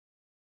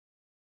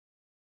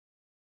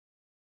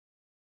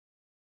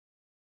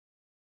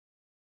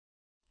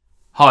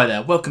Hi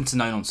there, welcome to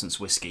Nonsense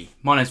Whisky.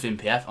 My name's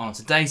VinPF, and on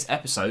today's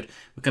episode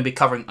we're going to be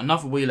covering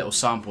another wee little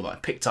sample that I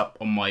picked up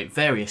on my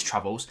various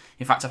travels.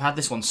 In fact, I've had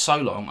this one so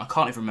long I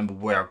can't even remember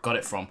where I got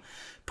it from.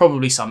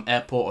 Probably some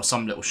airport or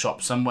some little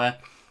shop somewhere.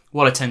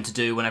 What I tend to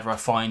do whenever I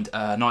find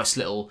a nice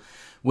little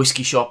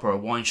whisky shop or a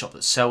wine shop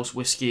that sells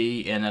whisky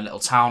in a little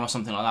town or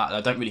something like that,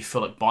 I don't really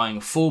feel like buying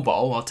a full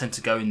bottle. I'll tend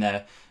to go in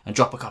there and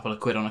drop a couple of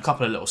quid on a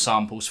couple of little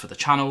samples for the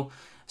channel.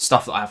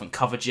 Stuff that I haven't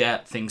covered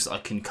yet, things that I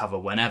can cover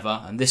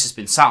whenever, and this has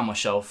been sat on my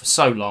shelf for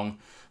so long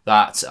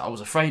that I was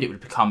afraid it would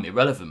become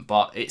irrelevant,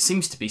 but it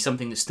seems to be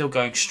something that's still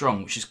going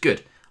strong, which is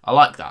good. I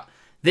like that.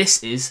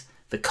 This is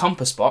the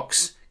Compass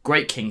Box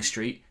Great King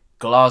Street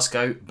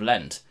Glasgow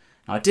blend.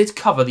 Now, I did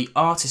cover the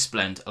artist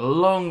blend a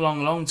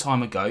long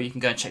time ago. You can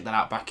go and check that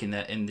out back in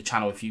the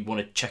channel if you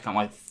want to check out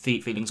my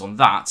feelings on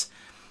that.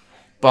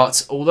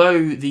 But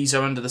although these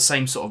are under the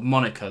same sort of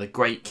moniker, the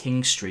Great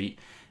King Street,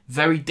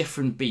 very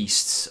different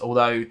beasts,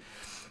 although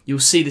you'll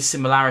see the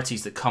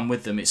similarities that come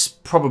with them. It's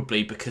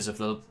probably because of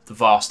the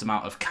vast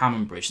amount of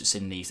Camembridge that's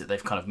in these that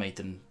they've kind of made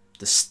them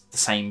the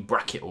same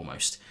bracket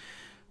almost.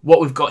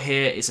 What we've got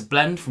here is a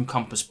blend from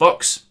Compass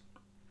Box,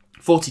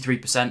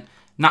 43%,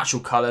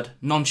 natural coloured,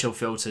 non-chill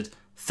filtered,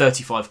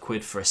 35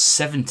 quid for a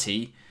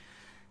 70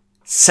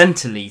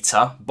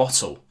 centilitre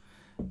bottle.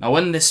 Now,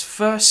 when this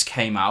first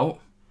came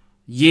out,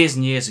 years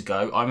and years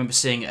ago, I remember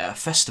seeing it at a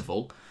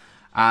festival,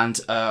 and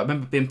I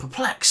remember being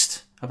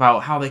perplexed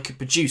about how they could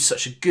produce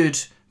such a good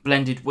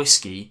blended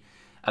whiskey.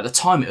 At the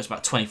time, it was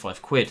about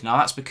 25 quid. Now,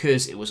 that's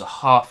because it was a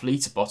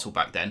half-litre bottle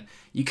back then.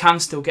 You can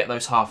still get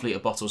those half-litre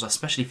bottles,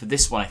 especially for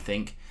this one, I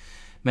think.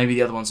 Maybe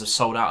the other ones have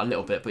sold out a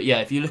little bit. But yeah,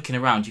 if you're looking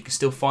around, you can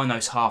still find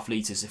those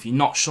half-litres. If you're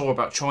not sure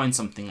about trying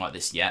something like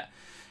this yet,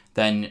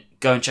 then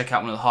go and check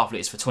out one of the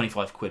half-litres for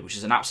 25 quid, which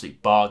is an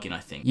absolute bargain, I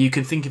think. You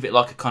can think of it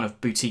like a kind of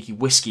boutique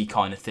whiskey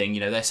kind of thing. You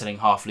know, they're selling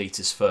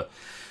half-litres for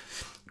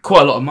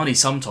quite a lot of money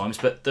sometimes,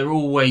 but they're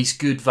always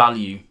good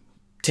value,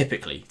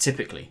 typically.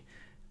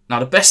 Now,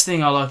 the best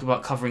thing I like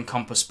about covering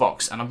Compass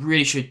Box, and I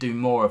really should do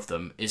more of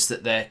them, is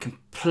that they're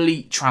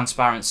complete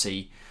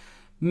transparency,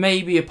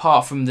 maybe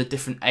apart from the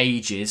different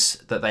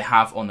ages that they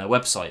have on their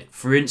website.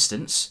 For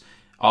instance,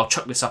 I'll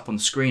chuck this up on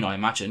the screen, I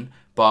imagine,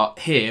 but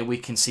here we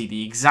can see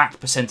the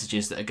exact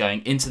percentages that are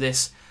going into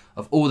this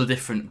of all the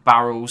different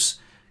barrels,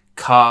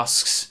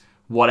 casks,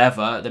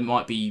 whatever. They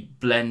might be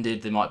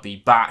blended, they might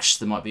be batched,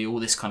 there might be all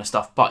this kind of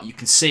stuff, but you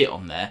can see it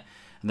on there.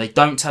 And they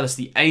don't tell us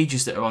the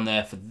ages that are on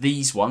there for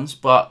these ones,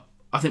 but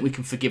I think we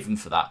can forgive them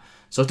for that.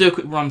 So I'll do a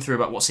quick run through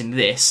about what's in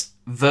this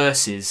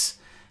versus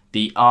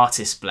the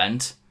artist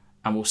blend,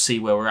 and we'll see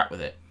where we're at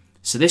with it.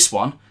 So this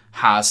one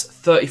has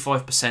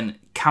 35%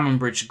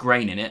 Camembridge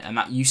grain in it, and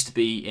that used to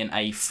be in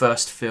a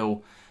first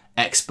fill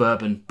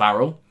ex-bourbon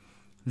barrel.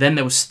 Then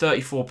there was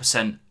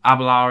 34%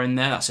 Abelard in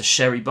there, that's a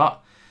sherry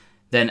butt.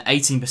 Then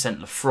 18%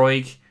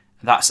 Lafroig,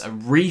 that's a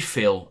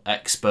refill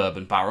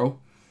ex-bourbon barrel.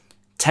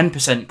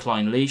 10%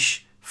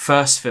 Clynelish,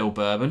 first fill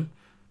bourbon.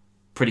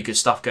 Pretty good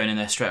stuff going in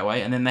there straight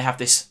away. And then they have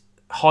this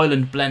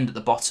Highland blend at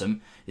the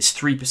bottom. It's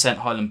 3%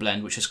 Highland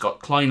blend, which has got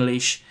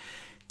Clynelish,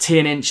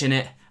 Tin Inch in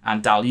it,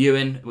 and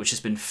Dalyuen, which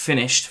has been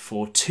finished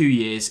for 2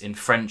 years in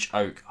French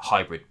oak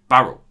hybrid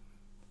barrel.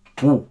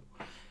 Ooh.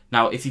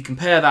 Now, if you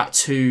compare that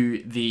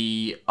to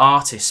the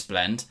artist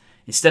blend,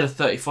 instead of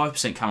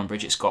 35%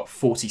 Camembridge, it's got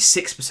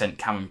 46%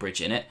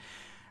 Camembridge in it.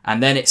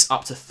 And then it's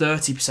up to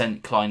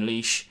 30%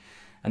 Clynelish,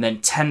 and then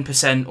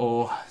 10%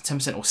 or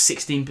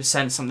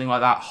 16%, something like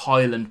that,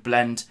 Highland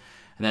blend,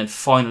 and then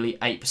finally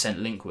 8%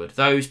 Linkwood.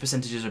 Those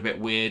percentages are a bit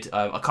weird.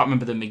 I can't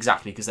remember them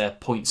exactly because they're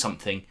point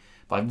something,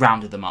 but I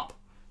rounded them up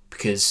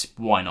because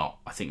why not?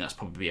 I think that's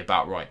probably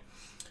about right.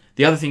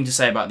 The other thing to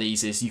say about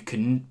these is you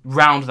can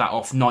round that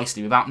off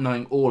nicely without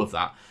knowing all of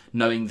that,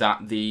 knowing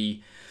that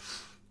the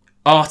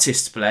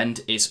artist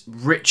blend is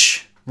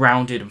rich,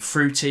 rounded and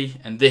fruity,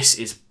 and this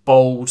is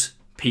bold,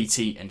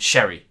 peaty and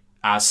sherry,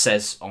 as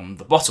says on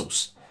the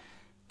bottles.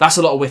 That's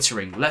a lot of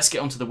wittering. Let's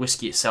get onto the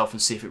whiskey itself and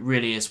see if it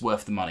really is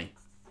worth the money.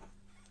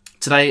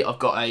 Today I've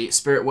got a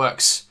Spirit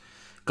Works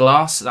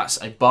glass.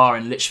 That's a bar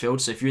in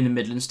Lichfield, so if you're in the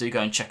Midlands, do go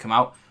and check them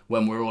out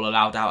when we're all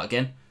allowed out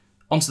again.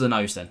 Onto the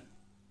nose then.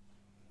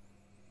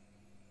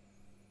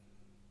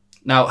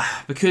 Now,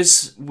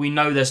 because we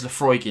know there's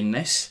Lafroig in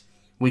this,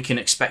 we can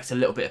expect a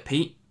little bit of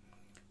peat.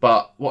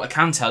 But what I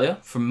can tell you,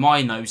 from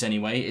my nose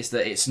anyway, is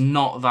that it's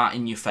not that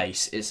in your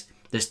face.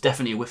 There's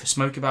definitely a whiff of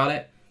smoke about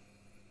it.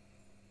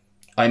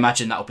 I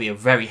imagine that'll be a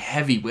very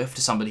heavy whiff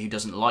to somebody who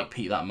doesn't like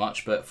peat that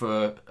much, but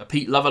for a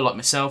peat lover like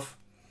myself,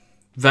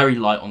 very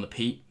light on the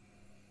peat.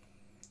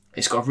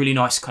 It's got a really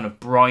nice kind of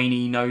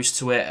briny nose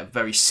to it, a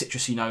very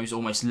citrusy nose,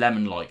 almost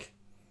lemon-like.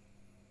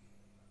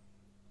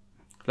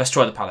 Let's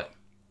try the palate.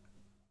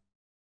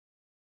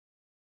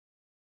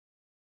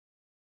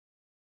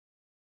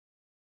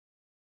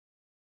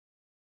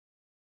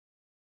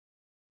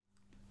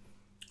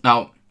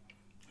 Now,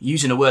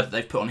 using a word that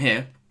they've put on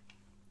here,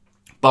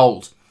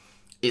 bold.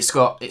 It's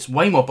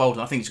way more bold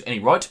than I think it's any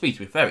right to be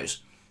fair. It's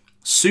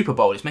super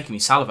bold. It's making me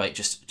salivate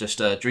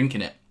just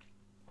drinking it.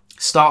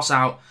 Starts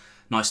out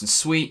nice and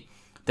sweet,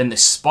 Then the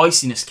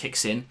spiciness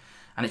kicks in,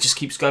 and it just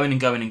keeps going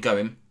and going and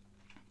going.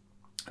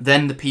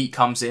 Then the peat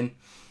comes in.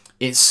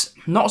 It's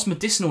not as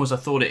medicinal as I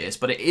thought it is,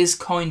 but it is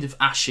kind of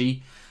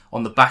ashy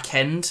on the back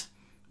end.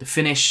 The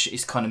finish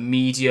is kind of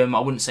medium. I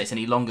wouldn't say it's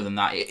any longer than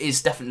that. It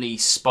is definitely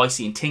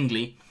spicy and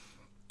tingly,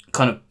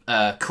 kind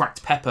of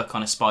cracked pepper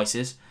kind of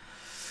spices.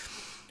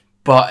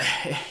 But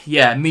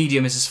yeah,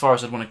 medium is as far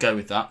as I'd want to go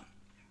with that.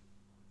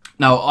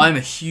 Now, I'm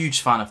a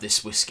huge fan of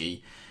this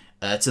whiskey,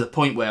 to the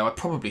point where I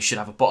probably should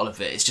have a bottle of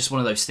it. It's just one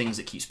of those things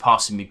that keeps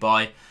passing me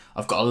by.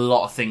 I've got a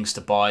lot of things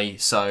to buy,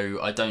 so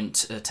I don't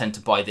tend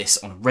to buy this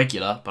on a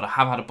regular, but I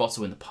have had a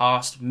bottle in the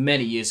past,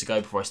 many years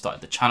ago before I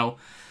started the channel.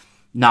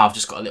 Now I've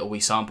just got a little wee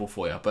sample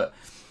for you, but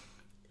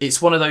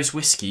it's one of those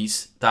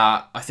whiskies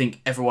that I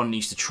think everyone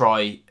needs to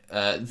try,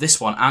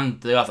 this one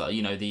and the other,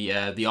 you know,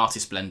 the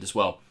artist blend as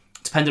well,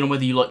 depending on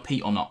whether you like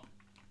peat or not.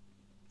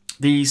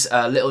 These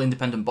little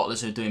independent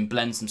bottlers who are doing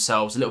blends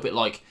themselves, a little bit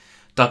like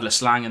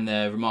Douglas Lang and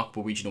their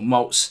remarkable regional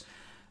malts,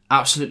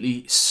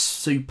 absolutely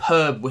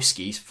superb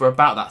whiskies for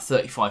about that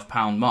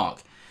 £35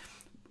 mark.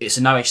 It's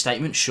a no-age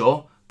statement,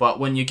 sure, but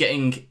when you're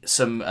getting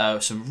some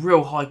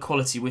real high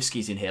quality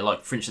whiskies in here,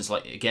 like for instance,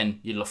 like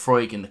again, your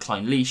Lafroig and the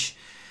Klein Leash,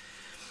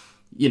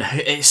 you know,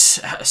 it's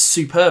a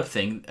superb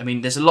thing. I mean,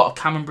 there's a lot of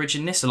Camembridge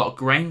in this, a lot of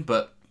grain,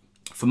 but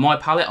for my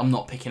palate, I'm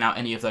not picking out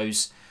any of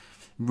those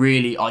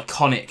really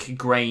iconic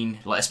grain,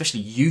 like especially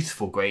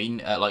youthful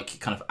grain,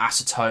 like kind of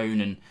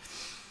acetone and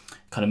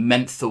kind of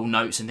menthol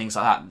notes and things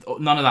like that.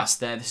 None of that's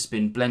there. This has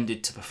been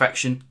blended to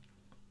perfection.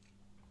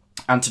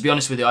 And to be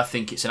honest with you, I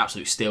think it's an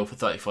absolute steal for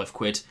 35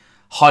 quid.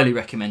 Highly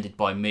recommended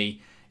by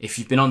me. If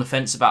you've been on the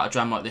fence about a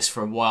dram like this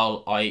for a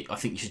while, I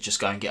think you should just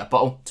go and get a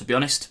bottle, to be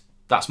honest.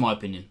 That's my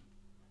opinion.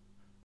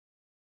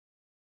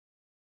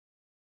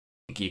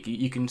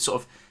 You can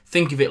sort of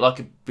think of it like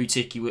a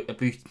boutique...